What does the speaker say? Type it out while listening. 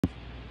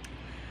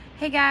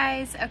Hey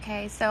guys,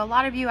 okay, so a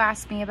lot of you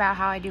asked me about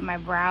how I do my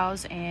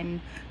brows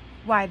and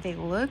why they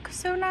look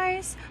so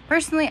nice.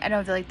 Personally, I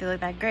don't feel like they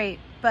look that great,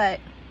 but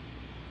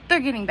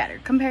they're getting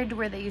better compared to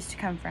where they used to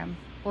come from.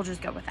 We'll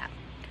just go with that.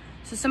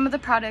 So some of the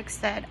products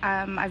that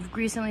I've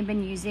recently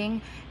been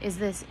using is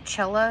this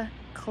Chilla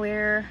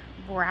Clear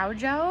Brow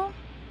Gel.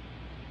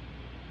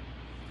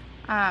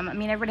 I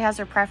mean, everybody has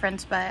their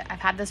preference, but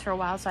I've had this for a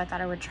while, so I thought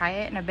I would try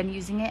it, and I've been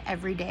using it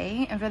every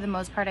day, and for the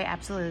most part, I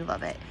absolutely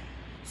love it.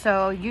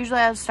 So usually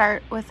I'll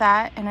start with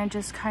that, and I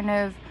just kind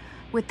of,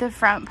 with the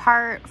front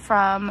part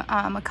from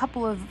a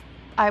couple of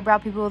eyebrow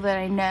people that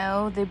I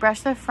know, they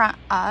brush the front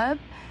up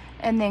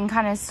and then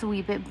kind of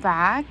sweep it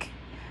back,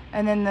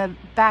 and then the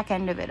back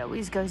end of it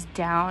always goes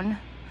down.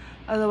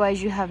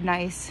 Otherwise you have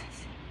nice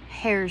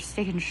hairs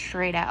sticking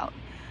straight out.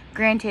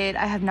 Granted,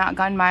 I have not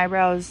gotten my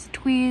eyebrows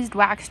tweezed,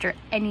 waxed, or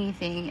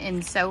anything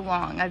in so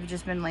long. I've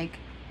just been like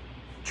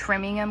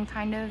trimming them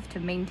kind of to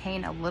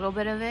maintain a little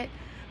bit of it,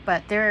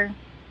 but they're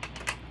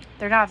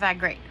not that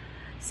great.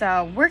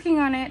 So working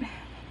on it,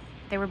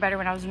 they were better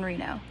when I was in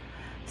Reno.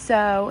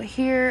 So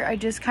here I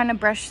just kind of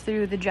brush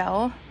through the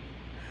gel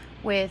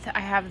with, I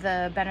have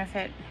the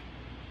Benefit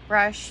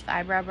brush, the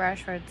eyebrow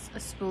brush, where it's a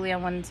spoolie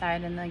on one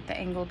side and like the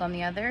angled on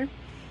the other.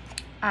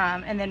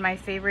 And then my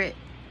favorite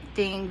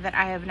thing that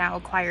I have now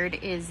acquired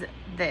is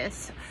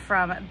this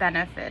from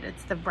Benefit.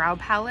 It's the brow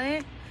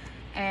palette,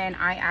 and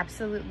I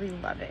absolutely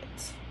love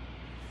it.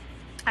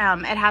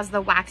 It has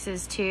the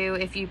waxes too,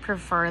 if you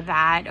prefer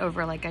that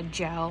over like a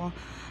gel.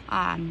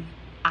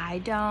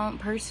 I don't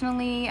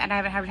personally, and I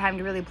haven't had time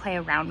to really play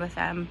around with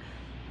them,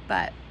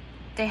 but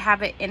they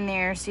have it in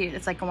there, so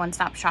it's like a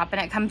one-stop shop,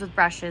 and it comes with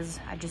brushes.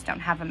 I just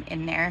don't have them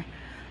in there.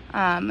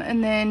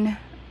 And then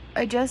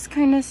I just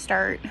kind of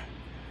start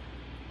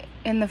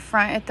in the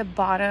front at the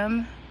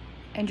bottom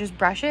and just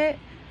brush it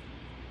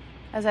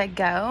as I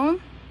go.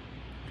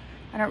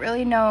 I don't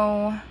really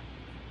know,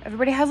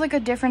 everybody has like a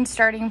different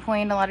starting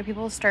point. A lot of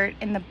people start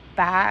in the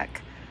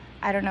back.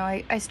 I don't know,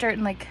 I start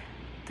in like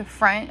the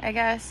front, I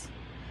guess,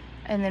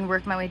 and then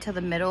work my way to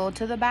the middle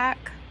to the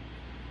back.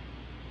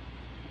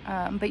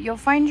 But you'll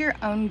find your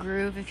own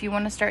groove. If you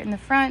want to start in the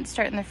front,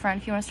 start in the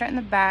front. If you want to start in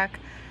the back,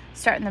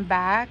 start in the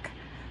back.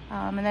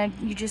 And then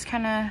you just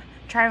kind of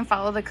try and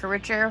follow the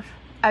curvature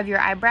of your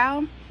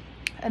eyebrow.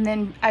 And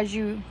then as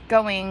you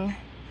going,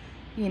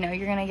 you know,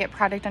 you're gonna get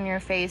product on your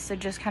face, so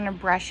just kind of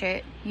brush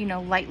it, you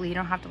know, lightly. You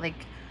don't have to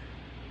like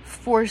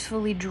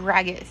forcefully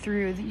drag it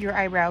through your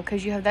eyebrow,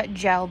 because you have that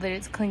gel that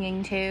it's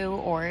clinging to,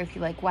 or if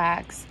you like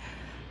wax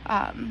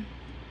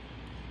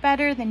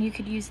better, then you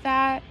could use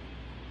that.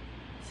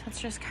 So that's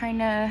just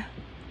kind of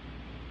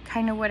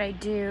what I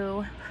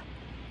do.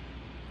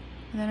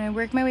 And then I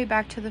work my way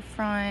back to the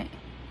front,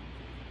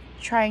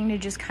 trying to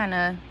just kind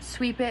of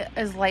sweep it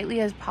as lightly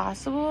as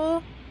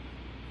possible.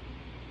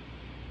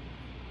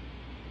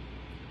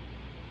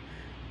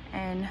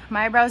 And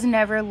my eyebrows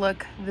never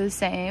look the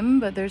same,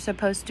 but they're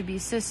supposed to be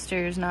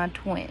sisters, not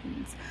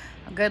twins.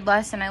 A good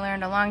lesson I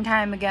learned a long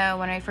time ago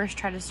when I first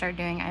tried to start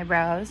doing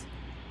eyebrows.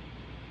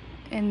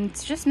 And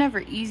it's just never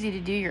easy to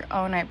do your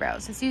own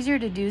eyebrows. It's easier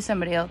to do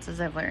somebody else's,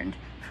 I've learned.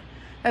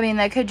 I mean,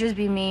 that could just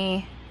be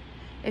me.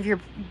 If you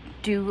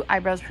do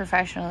eyebrows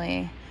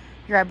professionally,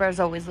 your eyebrows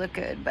always look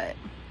good, but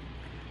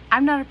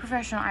I'm not a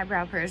professional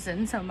eyebrow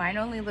person, so mine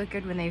only look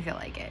good when they feel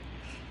like it.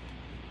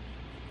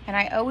 And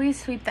I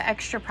always sweep the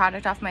extra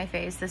product off my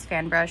face. This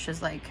fan brush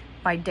is like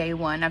my day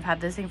one. I've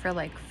had this thing for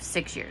like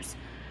 6 years,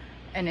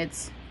 and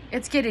it's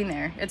getting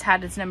there. It's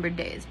had its numbered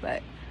days,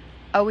 but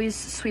always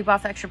sweep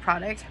off the extra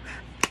product,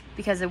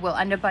 because it will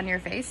end up on your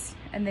face,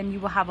 and then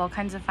you will have all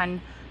kinds of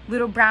fun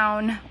little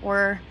brown,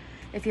 or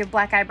if you have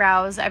black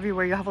eyebrows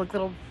everywhere, you'll have like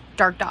little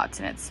dark dots,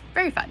 and it's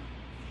very fun.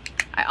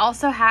 I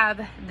also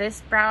have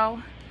this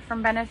brow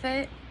from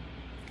Benefit.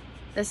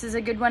 This is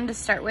a good one to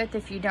start with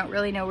if you don't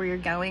really know where you're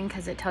going,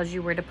 because it tells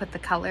you where to put the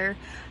color.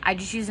 I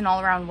just use an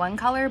all-around one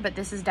color, but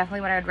this is definitely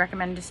what I would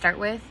recommend to start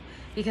with,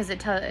 because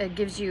it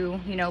gives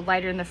you, you know,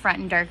 lighter in the front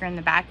and darker in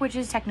the back, which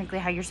is technically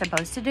how you're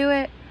supposed to do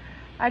it.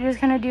 I just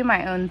kind of do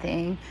my own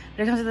thing.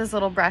 But it comes with this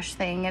little brush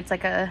thing. It's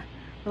like a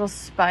little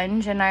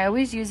sponge, and I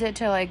always use it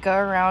to like go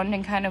around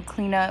and kind of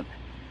clean up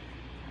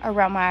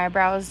around my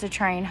eyebrows to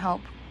try and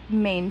help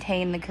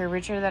maintain the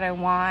curvature that I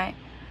want.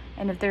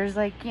 And if there's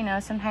like, you know,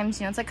 sometimes,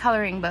 you know, it's like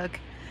coloring book,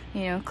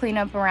 you know, clean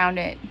up around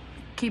it,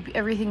 keep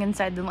everything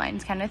inside the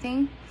lines kind of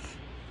thing.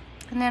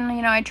 And then,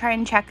 you know, I try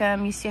and check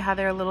them. You see how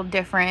they're a little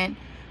different,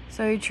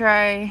 so I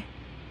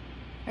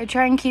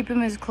try and keep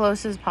them as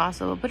close as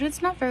possible, but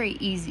it's not very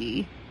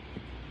easy,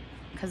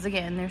 because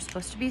again, they're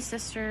supposed to be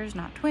sisters,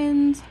 not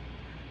twins.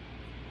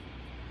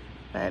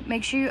 But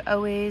make sure you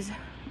always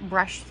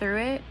brush through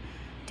it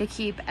to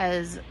keep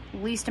as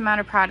least amount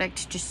of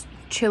product just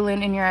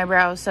chilling in your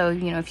eyebrow, so,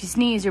 you know, if you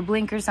sneeze or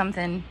blink or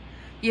something,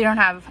 you don't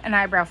have an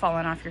eyebrow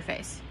falling off your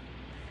face.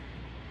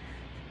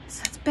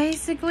 So that's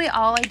basically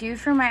all I do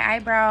for my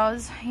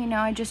eyebrows. You know,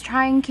 I just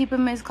try and keep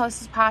them as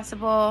close as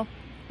possible.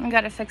 I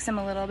gotta fix them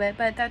a little bit,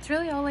 but that's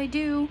really all I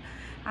do.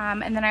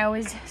 And then I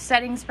always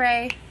setting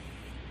spray,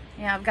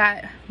 Yeah, I've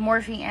got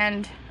Morphe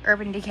and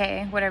Urban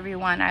Decay, whatever you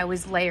want. I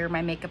always layer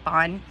my makeup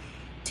on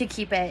to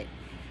keep it,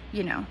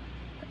 you know,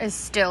 as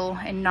still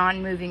and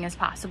non-moving as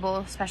possible,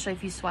 especially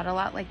if you sweat a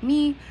lot like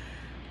me.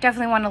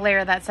 Definitely want to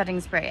layer that setting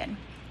spray in.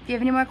 If you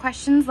have any more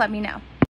questions, let me know.